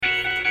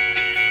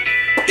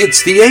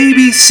It's the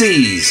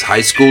ABCs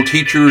High School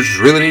Teachers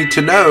Really Need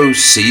to Know,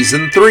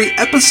 Season 3,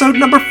 Episode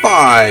number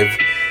 5.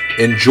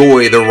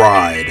 Enjoy the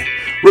ride.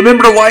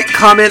 Remember to like,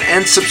 comment,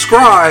 and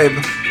subscribe,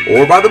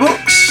 or buy the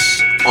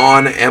books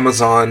on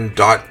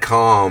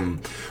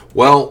Amazon.com.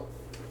 Well,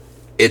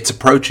 it's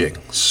approaching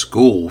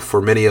school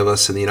for many of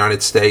us in the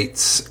United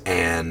States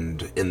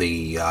and in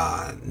the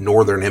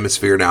Northern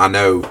Hemisphere. Now, I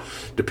know,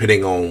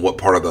 depending on what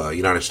part of the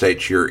United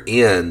States you're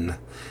in,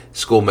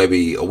 school may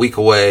be a week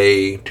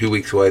away, 2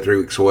 weeks away, 3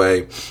 weeks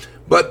away,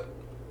 but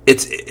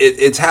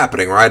it's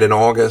happening, right? In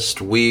August,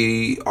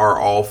 we are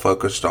all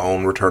focused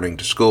on returning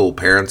to school.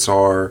 Parents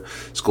are,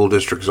 school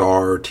districts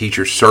are,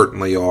 teachers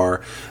certainly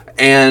are,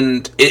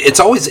 and it's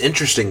always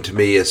interesting to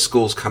me as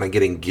school's kind of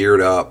getting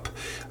geared up,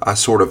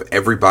 sort of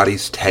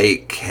everybody's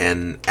take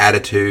and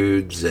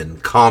attitudes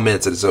and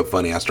comments. And it's so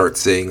funny, I start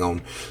seeing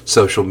on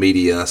social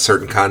media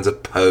certain kinds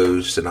of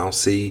posts, and I'll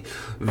see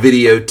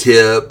video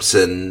tips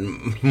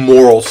and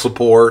moral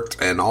support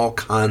and all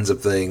kinds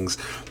of things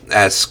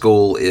as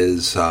school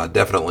is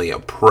definitely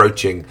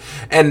approaching.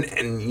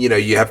 And you know,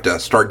 you have to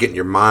start getting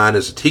your mind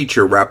as a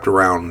teacher wrapped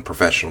around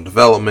professional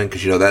development,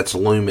 because you know that's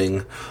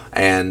looming.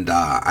 And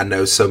I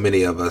know so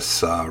many of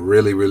us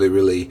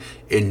really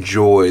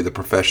enjoy the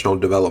professional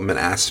development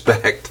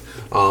aspect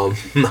of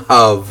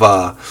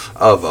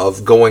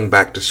going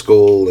back to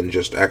school and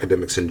just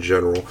academics in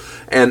general.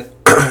 And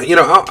you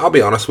know, I'll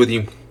be honest with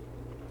you,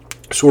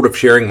 sort of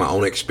sharing my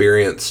own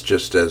experience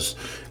just as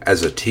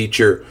a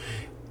teacher.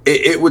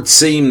 It would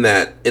seem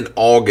that in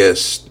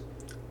August,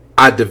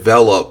 I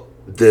developed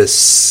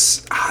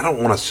this, I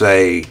don't want to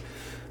say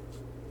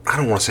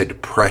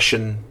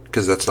depression,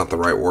 because that's not the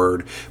right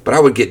word, but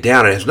I would get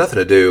down. It has nothing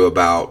to do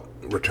about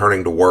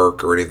returning to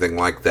work or anything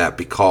like that,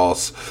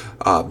 because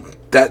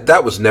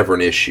that was never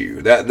an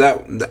issue.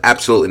 That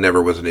absolutely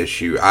never was an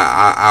issue.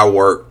 I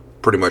work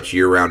pretty much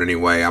year round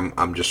anyway.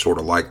 I'm just sort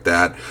of like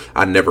that.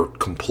 I never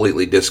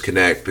completely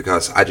disconnect,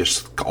 because I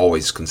just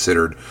always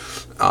considered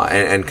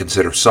and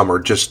consider summer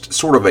just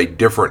sort of a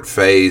different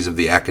phase of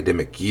the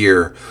academic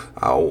year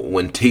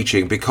when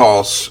teaching,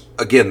 because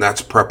again,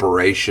 that's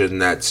preparation,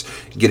 that's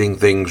getting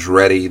things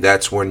ready,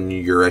 that's when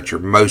you're at your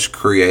most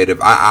creative.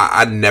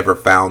 I never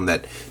found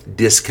that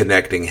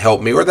disconnecting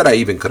helped me, or that I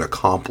even could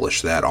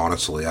accomplish that,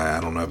 honestly. I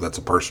don't know if that's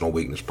a personal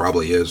weakness,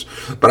 probably is,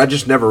 but I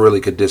just never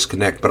really could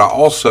disconnect. But I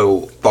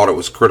also thought it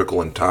was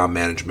critical in time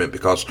management,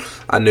 because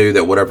I knew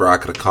that whatever I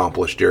could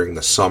accomplish during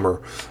the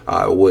summer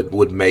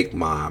would make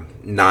my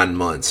 9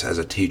 months as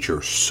a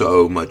teacher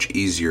so much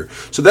easier.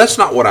 So that's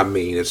not what I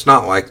mean. It's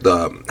not like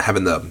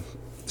having the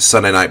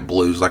Sunday night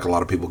blues like a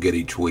lot of people get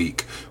each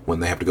week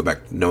when they have to go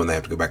back, knowing they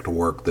have to go back to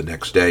work the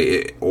next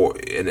day,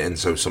 and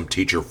so some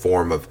teacher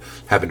form of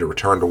having to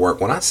return to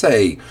work. When I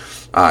say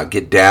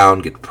get down,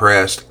 get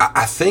depressed,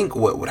 I think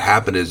what would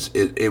happen is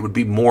it would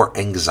be more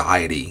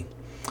anxiety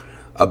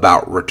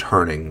about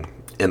returning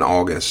in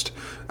August.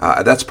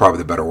 That's probably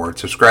the better word.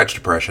 So scratch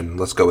depression.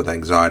 Let's go with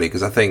anxiety,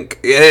 because I think,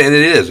 and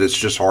it's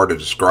just hard to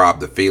describe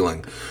the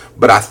feeling.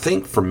 But I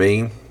think for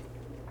me,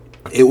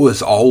 it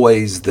was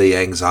always the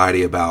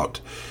anxiety about,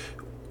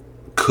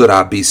 could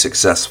I be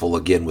successful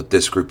again with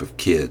this group of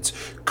kids?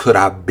 Could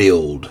I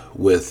build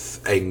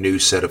with a new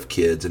set of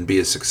kids and be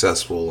as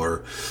successful,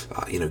 or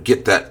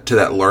get that to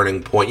that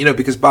learning point?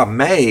 Because by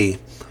May,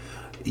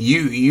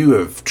 you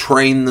have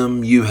trained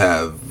them, you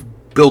have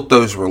built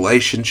those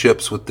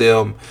relationships with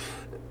them.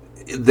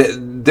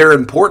 They're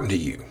important to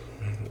you,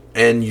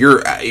 and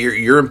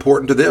you're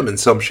important to them in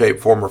some shape,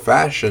 form, or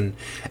fashion,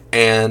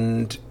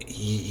 and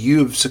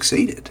you've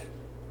succeeded.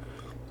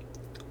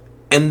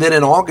 And then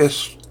in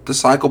August, the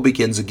cycle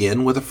begins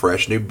again with a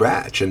fresh new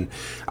batch. And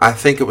I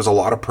think it was a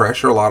lot of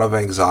pressure, a lot of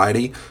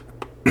anxiety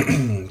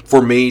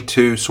for me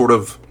to sort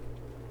of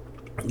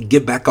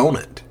get back on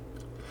it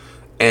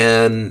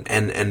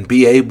and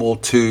be able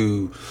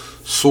to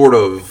sort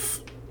of,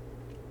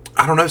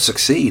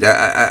 succeed,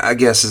 I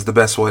guess is the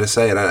best way to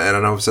say it. And I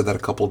know I've said that a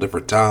couple of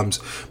different times,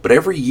 but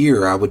every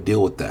year I would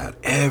deal with that,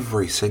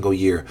 every single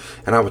year.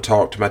 And I would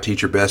talk to my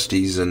teacher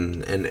besties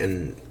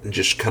and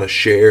just kind of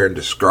share and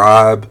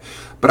describe,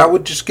 but I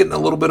would just get in a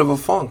little bit of a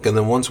funk. And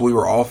then once we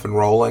were off and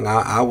rolling,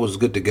 I was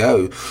good to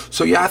go.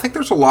 So yeah, I think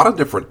there's a lot of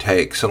different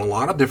takes and a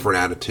lot of different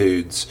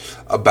attitudes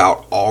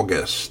about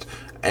August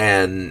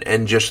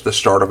and just the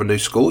start of a new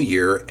school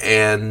year.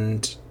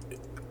 And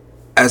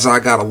as I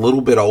got a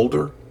little bit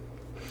older,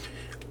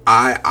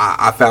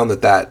 I found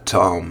that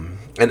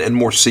and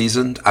more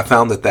seasoned, I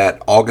found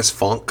that August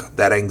funk,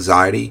 that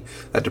anxiety,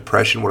 that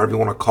depression, whatever you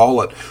want to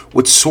call it,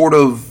 would sort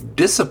of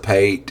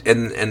dissipate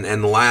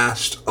and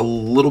last a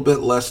little bit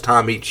less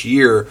time each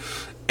year.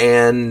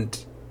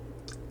 And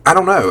I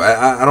don't know.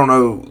 I don't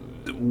know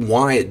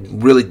why it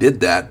really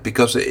did that,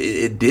 because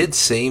it did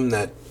seem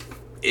that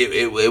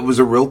it was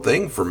a real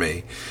thing for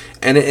me.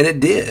 And it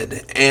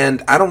did.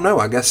 And I don't know,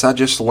 I guess I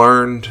just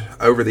learned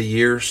over the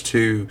years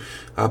to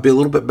be a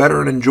little bit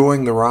better at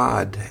enjoying the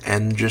ride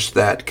and just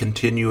that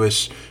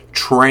continuous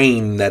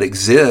train that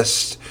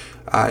exists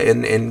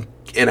in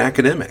in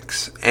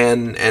academics,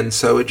 and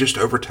so it just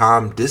over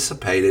time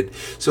dissipated.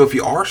 So if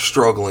you are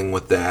struggling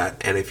with that,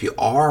 and if you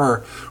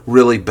are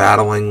really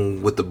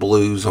battling with the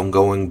blues on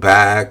going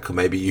back,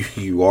 maybe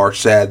you are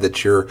sad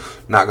that you're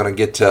not going to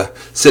get to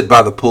sit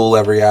by the pool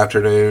every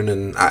afternoon,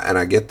 and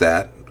I get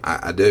that,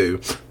 I do,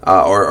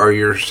 or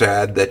you're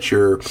sad that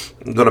you're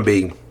going to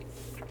be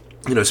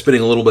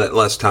spending a little bit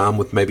less time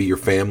with maybe your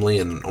family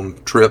and on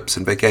trips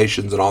and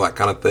vacations and all that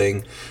kind of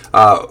thing.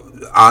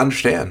 I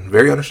understand.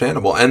 Very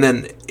understandable. And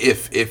then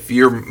if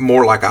you're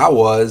more like I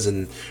was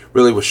and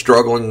really was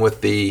struggling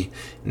with the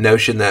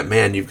notion that,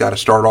 man, you've got to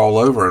start all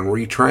over and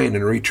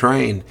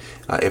retrain,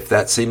 if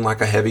that seemed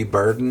like a heavy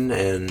burden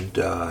and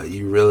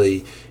you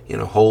really,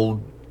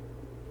 hold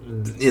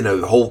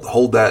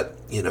that,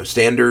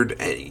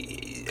 standard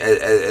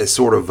as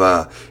sort of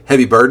a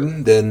heavy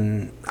burden,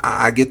 then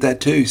I get that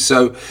too.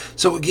 So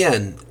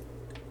again,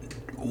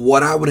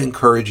 what I would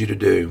encourage you to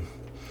do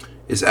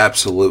is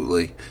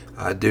absolutely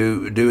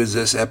do as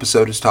this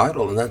episode is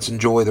titled, and that's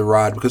enjoy the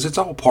ride, because it's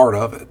all part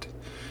of it.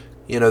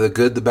 The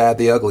good, the bad,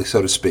 the ugly,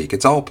 so to speak.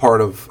 It's all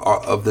part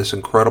of this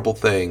incredible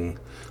thing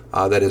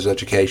that is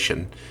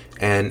education,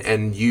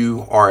 and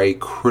you are a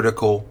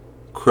critical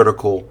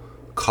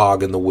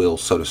cog in the wheel,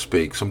 so to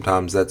speak.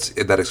 Sometimes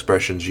that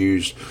expression's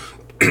used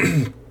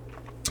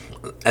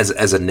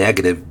as a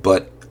negative,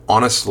 but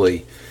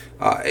honestly,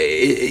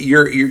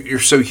 you're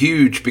so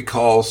huge,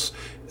 because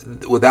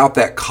without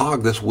that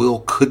cog, this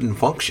wheel couldn't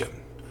function.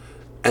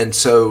 And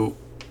so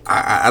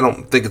I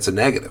don't think it's a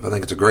negative. I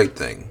think it's a great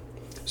thing.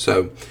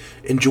 So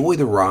enjoy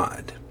the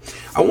ride.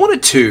 I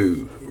wanted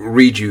to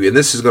read you, and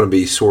this is going to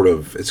be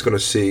it's going to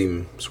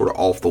seem sort of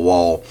off the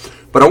wall,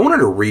 but I wanted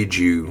to read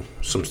you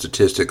some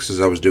statistics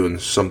as I was doing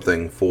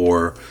something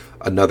for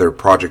another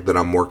project that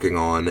I'm working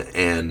on,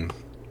 and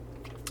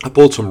I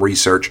pulled some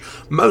research,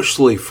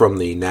 mostly from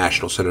the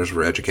National Centers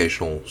for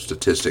Educational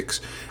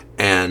Statistics,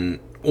 and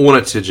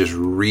wanted to just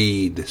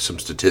read some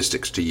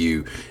statistics to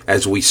you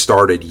as we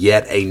started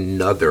yet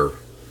another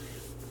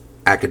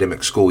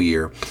academic school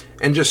year.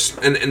 And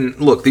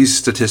look, these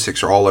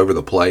statistics are all over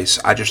the place.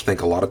 I just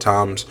think a lot of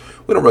times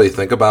we don't really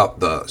think about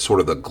the sort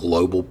of the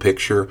global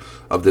picture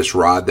of this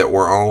ride that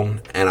we're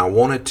on, and I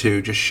wanted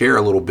to just share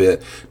a little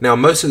bit. Now,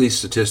 most of these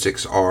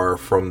statistics are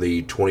from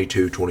the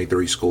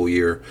 22-23 school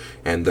year,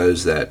 and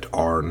those that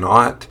are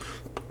not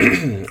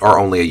are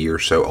only a year or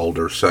so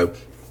older. So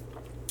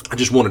I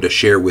just wanted to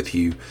share with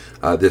you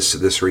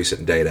this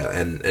recent data,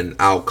 and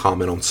I'll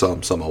comment on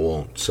some I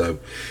won't. So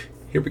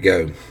here we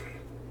go.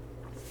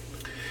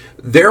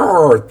 There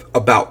are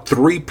about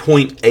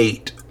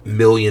 3.8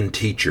 million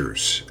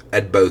teachers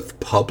at both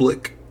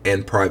public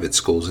and private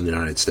schools in the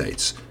United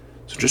States.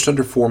 So just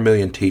under 4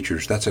 million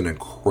teachers. That's an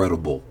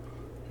incredible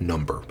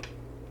number.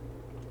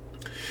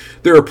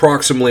 There are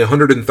approximately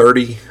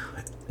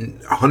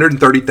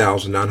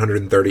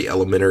 130,930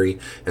 elementary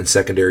and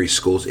secondary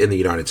schools in the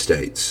United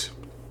States.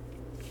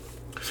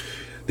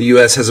 The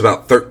U.S. has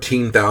about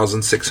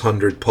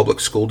 13,600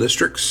 public school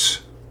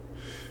districts.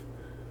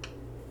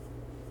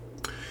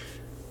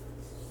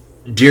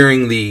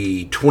 During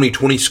the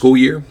 2020 school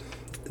year,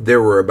 there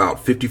were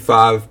about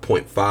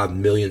 55.5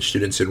 million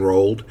students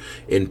enrolled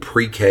in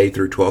pre-K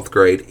through 12th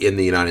grade in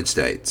the United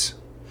States.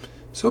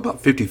 So about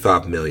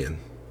 55 million,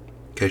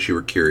 in case you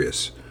were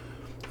curious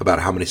about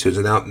how many students.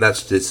 And now that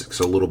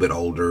statistic's a little bit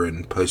older,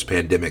 and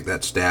post-pandemic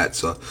that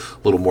stat's a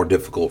little more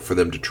difficult for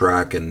them to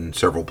track in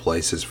several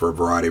places for a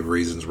variety of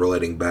reasons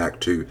relating back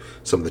to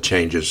some of the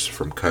changes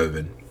from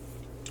COVID.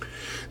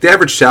 The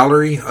average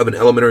salary of an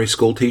elementary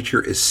school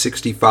teacher is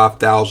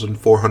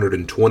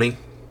 $65,420,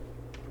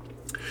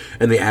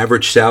 and the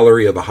average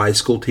salary of a high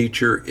school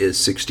teacher is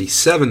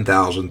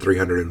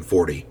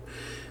 $67,340.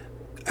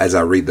 As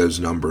I read those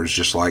numbers,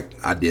 just like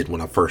I did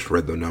when I first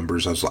read the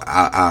numbers, I was like,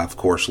 I of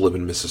course live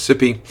in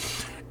Mississippi,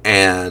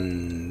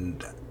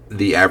 and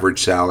the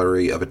average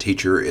salary of a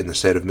teacher in the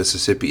state of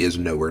Mississippi is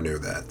nowhere near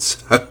that.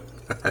 So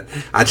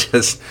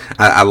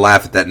I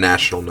laugh at that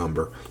national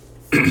number.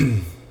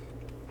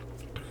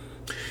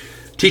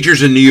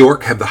 Teachers in New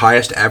York have the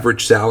highest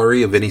average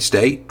salary of any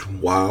state,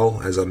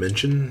 while, as I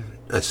mentioned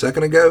a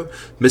second ago,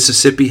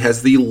 Mississippi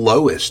has the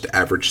lowest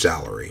average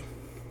salary.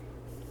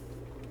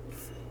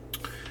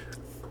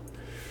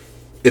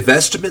 If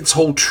estimates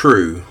hold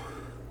true,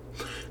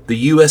 the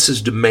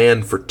U.S.'s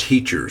demand for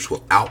teachers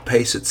will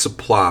outpace its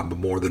supply by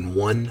more than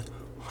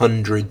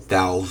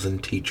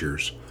 100,000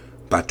 teachers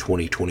by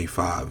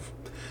 2025.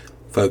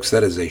 Folks,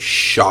 that is a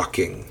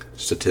shocking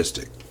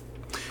statistic.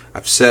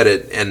 I've said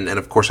it, and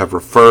of course I've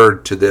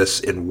referred to this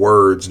in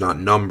words, not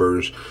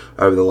numbers,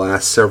 over the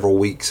last several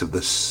weeks of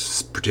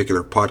this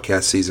particular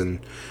podcast season,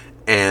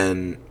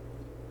 and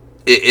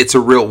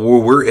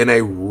we're in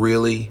a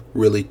really,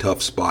 really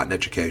tough spot in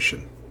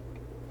education.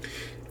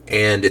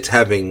 And it's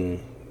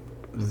having,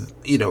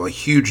 a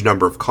huge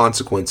number of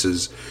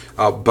consequences,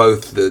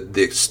 both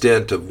the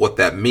extent of what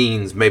that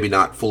means, maybe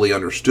not fully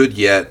understood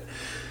yet,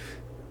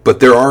 but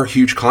there are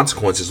huge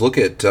consequences. Look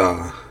at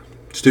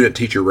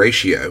student-teacher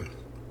ratio.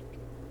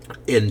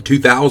 In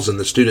 2000,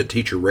 the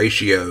student-teacher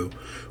ratio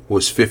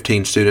was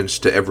 15 students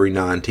to every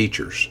 9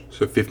 teachers,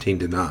 so 15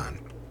 to 9.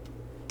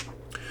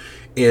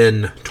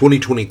 In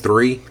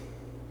 2023,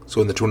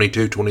 so in the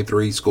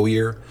 22-23 school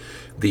year,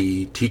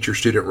 the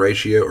teacher-student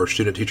ratio or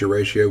student-teacher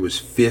ratio was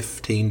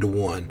 15 to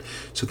 1.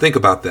 So think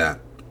about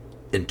that.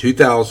 In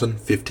 2000,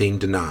 15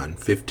 to 9.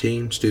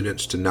 15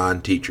 students to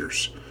 9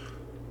 teachers.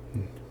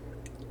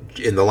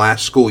 In the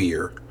last school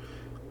year,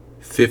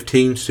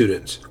 15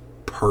 students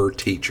per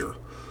teacher.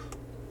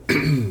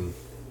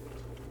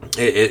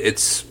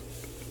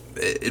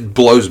 It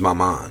blows my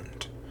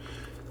mind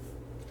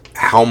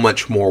how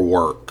much more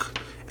work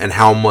and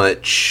how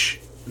much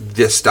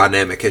this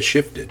dynamic has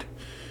shifted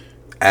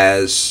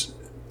as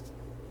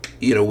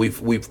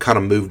we've kind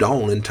of moved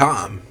on in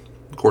time.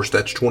 Of course,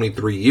 that's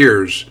 23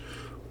 years,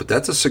 but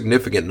that's a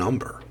significant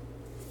number.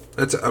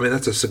 That's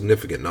a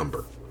significant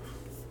number.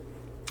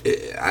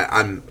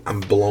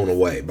 I'm blown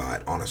away by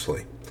it,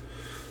 honestly.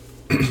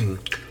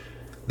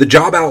 The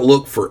job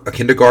outlook for a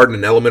kindergarten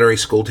and elementary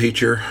school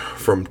teacher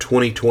from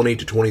 2020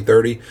 to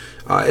 2030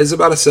 is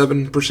about a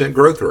 7%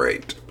 growth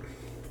rate,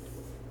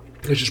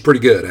 which is pretty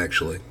good,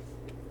 actually.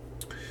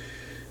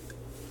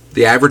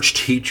 The average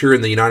teacher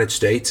in the United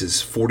States is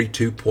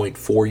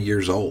 42.4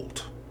 years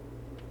old.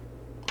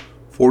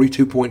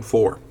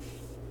 42.4.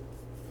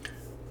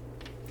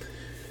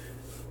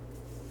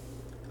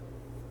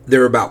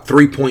 There are about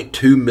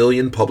 3.2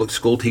 million public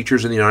school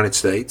teachers in the United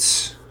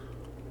States.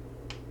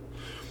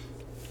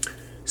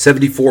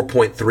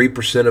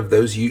 74.3%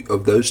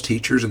 of those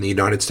teachers in the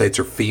United States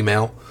are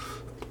female.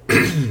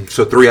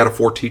 So 3 out of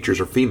 4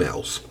 teachers are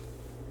females.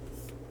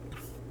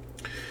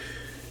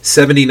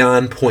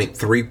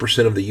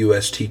 79.3% of the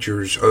U.S.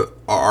 teachers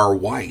are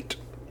white.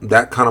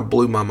 That kind of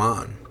blew my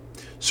mind.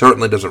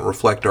 Certainly doesn't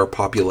reflect our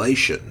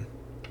population,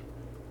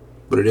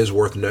 but it is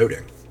worth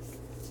noting.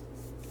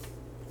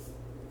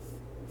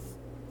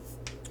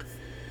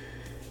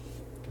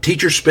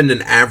 Teachers spend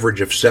an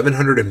average of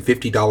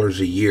 $750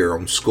 a year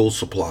on school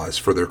supplies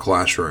for their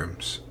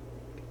classrooms.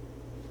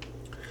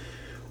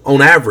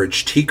 On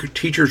average,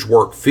 teachers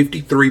work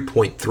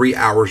 53.3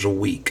 hours a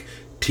week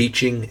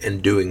teaching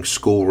and doing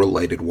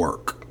school-related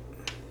work.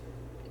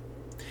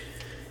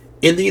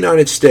 In the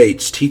United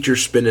States,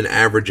 teachers spend an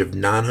average of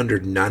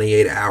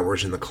 998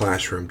 hours in the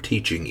classroom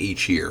teaching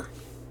each year.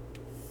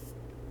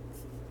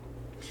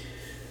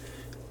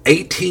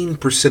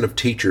 18% of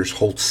teachers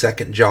hold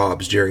second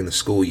jobs during the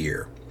school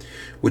year,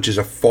 which is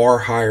a far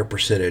higher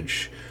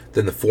percentage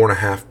than the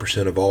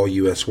 4.5% of all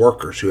U.S.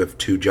 workers who have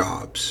 2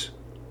 jobs.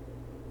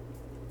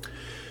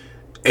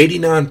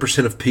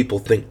 89% of people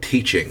think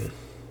teaching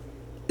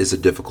is a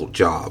difficult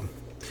job.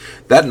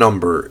 That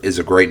number is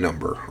a great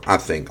number, I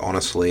think,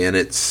 honestly, and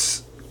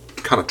it's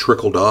kind of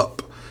trickled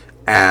up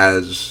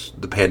as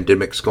the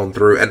pandemic's gone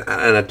through. And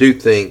I do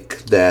think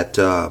that,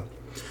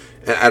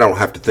 I don't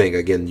have to think,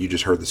 again, you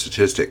just heard the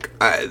statistic.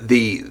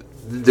 The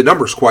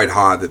number's quite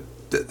high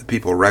that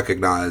people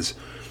recognize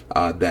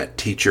that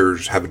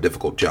teachers have a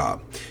difficult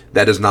job.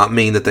 That does not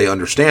mean that they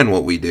understand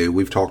what we do.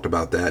 We've talked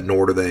about that,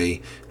 nor do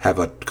they have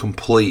a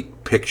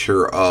complete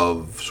picture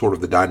of sort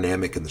of the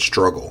dynamic and the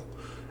struggle.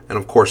 And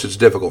of course, it's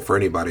difficult for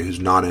anybody who's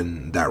not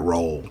in that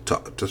role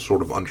to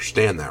sort of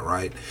understand that,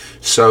 right?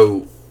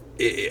 So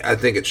I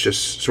think it's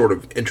just sort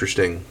of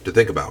interesting to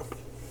think about.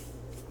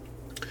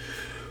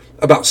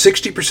 About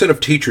 60% of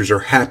teachers are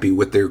happy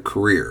with their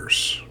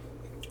careers.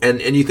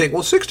 And you think,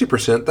 well,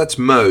 60%, that's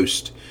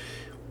most.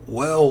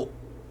 Well,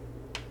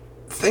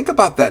 think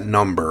about that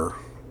number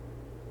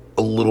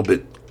a little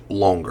bit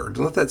longer.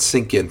 Let that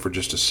sink in for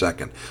just a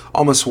second.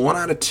 Almost 1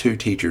 out of 2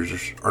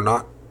 teachers are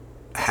not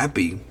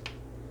happy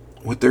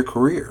with their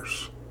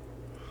careers.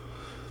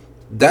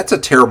 That's a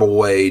terrible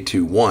way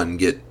to, 1,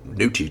 get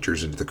new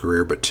teachers into the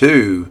career, but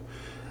 2,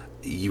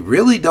 you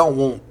really don't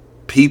want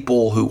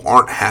people who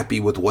aren't happy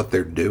with what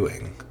they're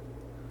doing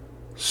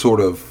sort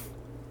of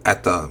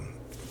at the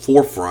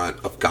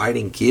forefront of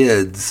guiding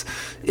kids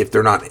if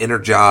they're not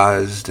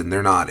energized and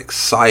they're not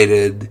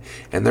excited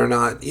and they're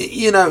not,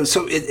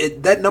 so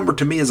that number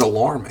to me is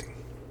alarming.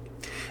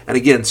 And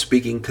again,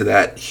 speaking to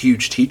that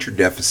huge teacher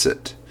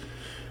deficit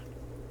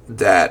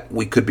that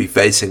we could be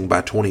facing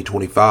by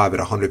 2025 at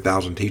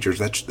 100,000 teachers,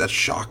 that's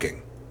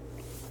shocking.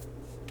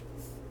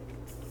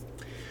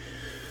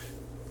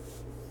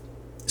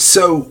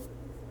 So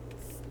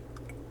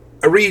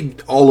I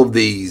read all of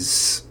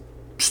these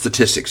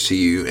statistics to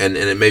you, and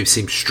it may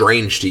seem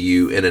strange to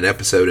you in an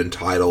episode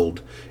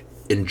entitled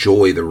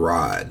Enjoy the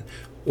Ride.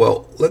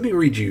 Well, let me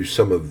read you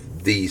some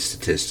of these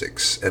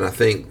statistics, and I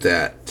think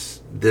that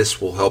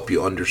this will help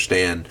you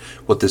understand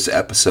what this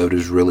episode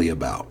is really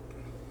about.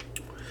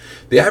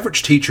 The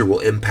average teacher will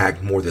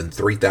impact more than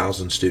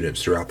 3,000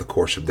 students throughout the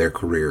course of their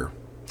career.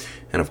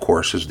 And of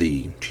course, as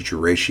the teacher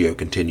ratio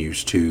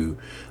continues to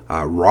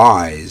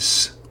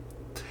rise,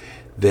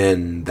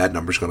 then that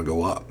number is going to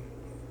go up.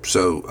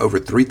 So over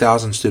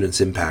 3,000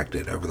 students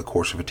impacted over the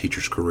course of a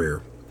teacher's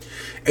career.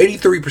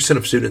 83%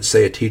 of students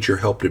say a teacher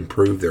helped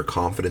improve their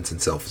confidence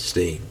and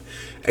self-esteem.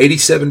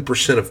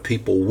 87% of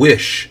people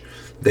wish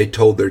they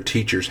told their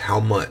teachers how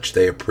much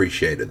they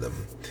appreciated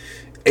them.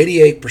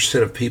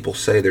 88% of people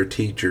say their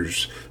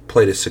teachers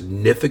played a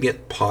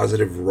significant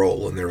positive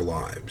role in their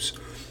lives.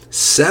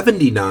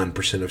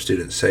 79% of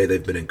students say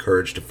they've been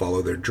encouraged to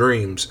follow their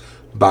dreams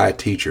by a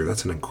teacher.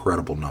 That's an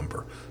incredible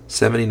number.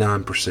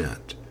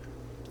 79%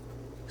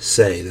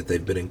 say that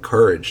they've been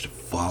encouraged to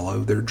follow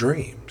their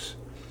dreams.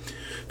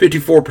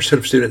 54%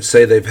 of students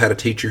say they've had a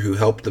teacher who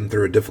helped them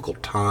through a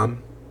difficult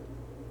time.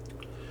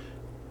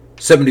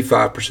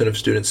 75% of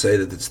students say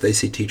that they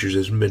see teachers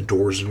as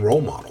mentors and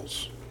role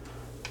models.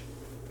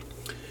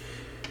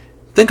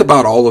 Think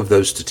about all of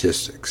those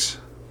statistics.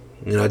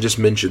 I just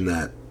mentioned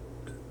that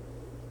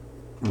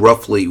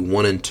roughly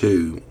 1 in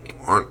 2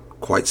 aren't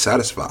quite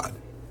satisfied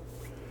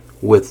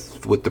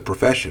with the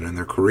profession and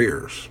their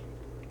careers.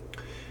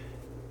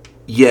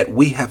 Yet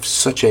we have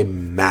such a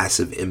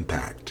massive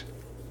impact.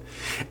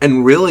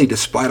 And really,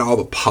 despite all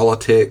the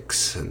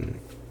politics and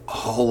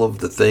all of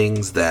the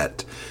things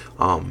that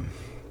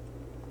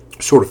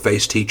sort of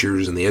face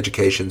teachers in the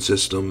education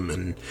system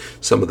and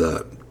some of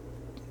the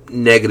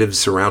negatives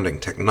surrounding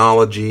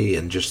technology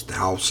and just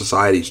how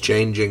society's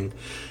changing,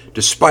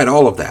 despite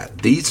all of that,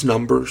 these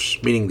numbers,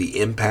 meaning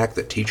the impact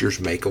that teachers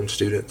make on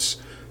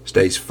students,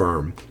 stays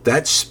firm.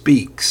 That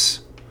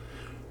speaks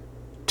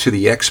to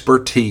the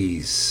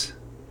expertise,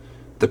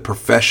 the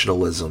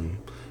professionalism,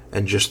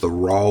 and just the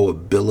raw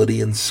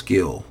ability and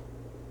skill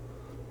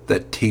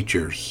that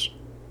teachers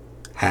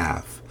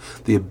have.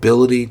 The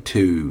ability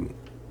to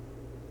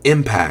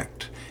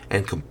impact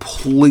and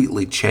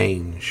completely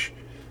change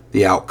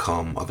the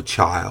outcome of a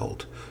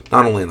child,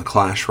 not only in the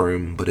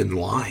classroom, but in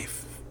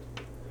life.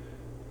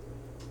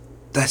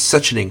 That's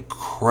such an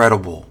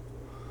incredible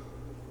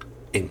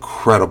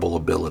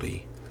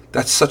ability.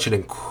 That's such an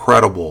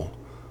incredible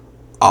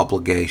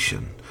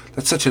obligation.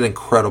 That's such an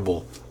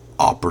incredible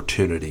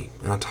opportunity.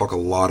 And I talk a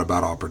lot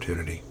about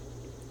opportunity.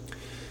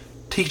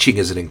 Teaching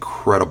is an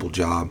incredible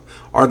job.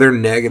 Are there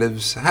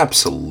negatives?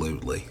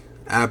 Absolutely.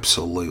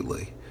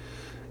 Absolutely.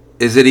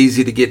 Is it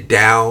easy to get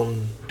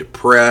down,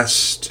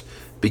 depressed,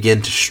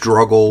 begin to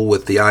struggle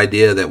with the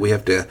idea that we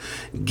have to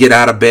get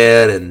out of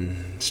bed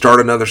and start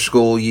another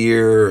school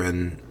year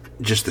and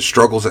just the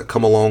struggles that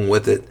come along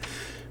with it?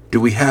 Do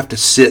we have to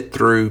sit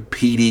through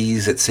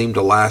PDs that seem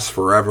to last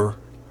forever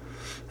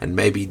and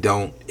maybe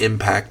don't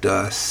impact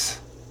us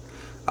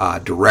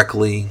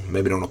directly,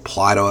 maybe don't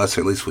apply to us,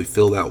 or at least we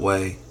feel that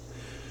way?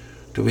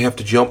 Do we have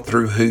to jump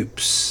through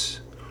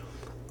hoops?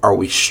 Are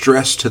we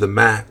stressed to the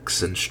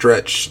max and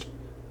stretched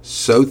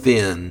so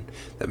thin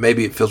that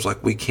maybe it feels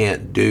like we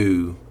can't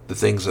do the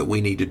things that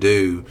we need to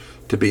do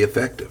to be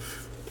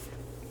effective?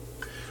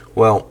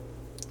 Well,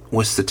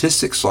 with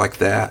statistics like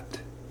that,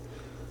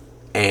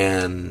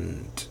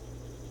 and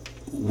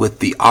with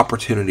the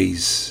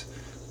opportunities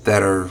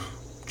that are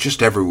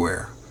just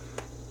everywhere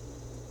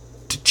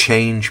to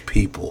change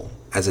people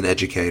as an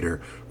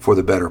educator for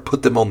the better,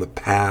 put them on the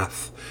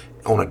path,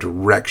 on a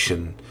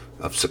direction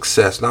of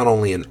success, not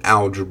only in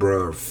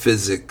algebra or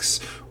physics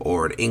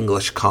or an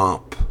English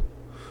comp,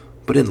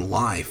 but in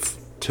life.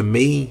 To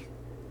me,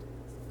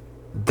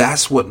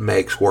 that's what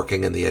makes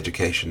working in the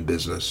education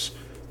business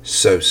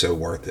so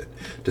worth it.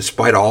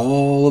 Despite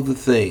all of the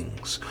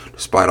things,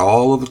 despite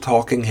all of the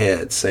talking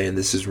heads saying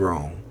this is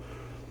wrong,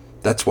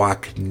 that's why I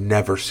could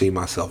never see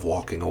myself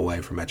walking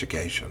away from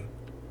education.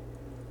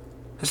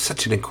 It's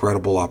such an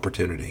incredible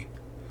opportunity.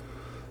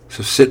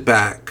 So sit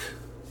back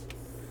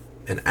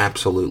and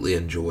absolutely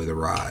enjoy the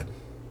ride.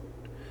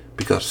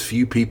 Because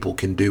few people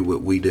can do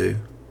what we do.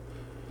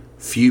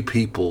 Few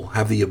people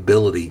have the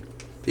ability,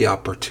 the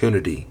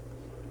opportunity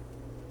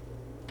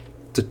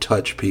to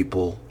touch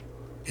people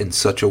in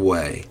such a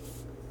way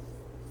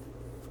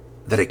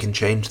that it can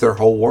change their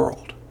whole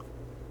world.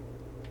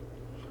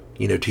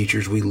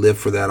 Teachers, we live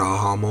for that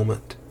aha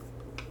moment.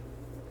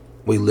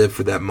 We live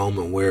for that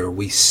moment where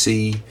we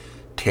see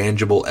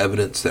tangible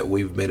evidence that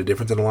we've made a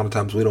difference, and a lot of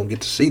times we don't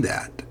get to see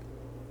that.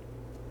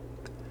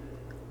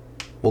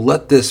 Well,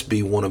 let this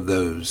be one of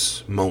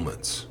those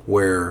moments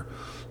where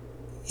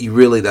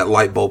that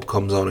light bulb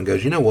comes on and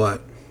goes, you know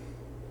what?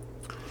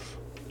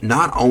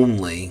 Not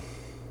only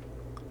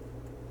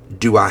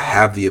do I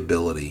have the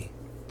ability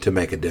to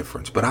make a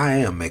difference, but I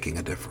am making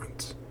a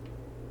difference.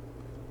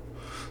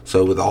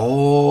 So with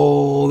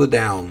all the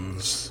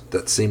downs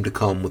that seem to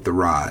come with the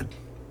ride,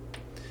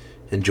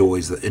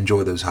 enjoy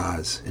those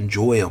highs.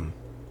 Enjoy them.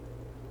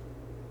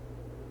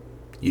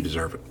 You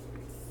deserve it.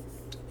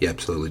 You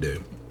absolutely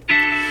do.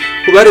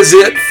 Well, that is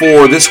it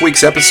for this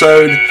week's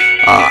episode.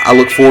 I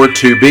look forward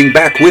to being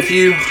back with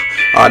you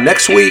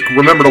next week.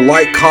 Remember to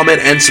like, comment,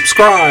 and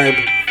subscribe,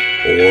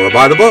 or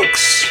buy the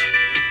books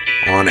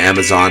on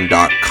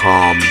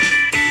Amazon.com.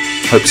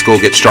 Hope school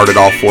gets started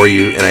off for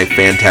you in a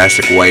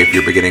fantastic way if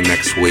you're beginning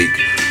next week.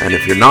 And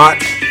if you're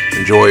not,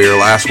 enjoy your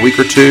last week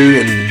or two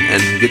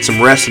and get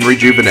some rest and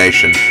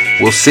rejuvenation.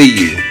 We'll see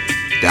you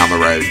down the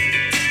road.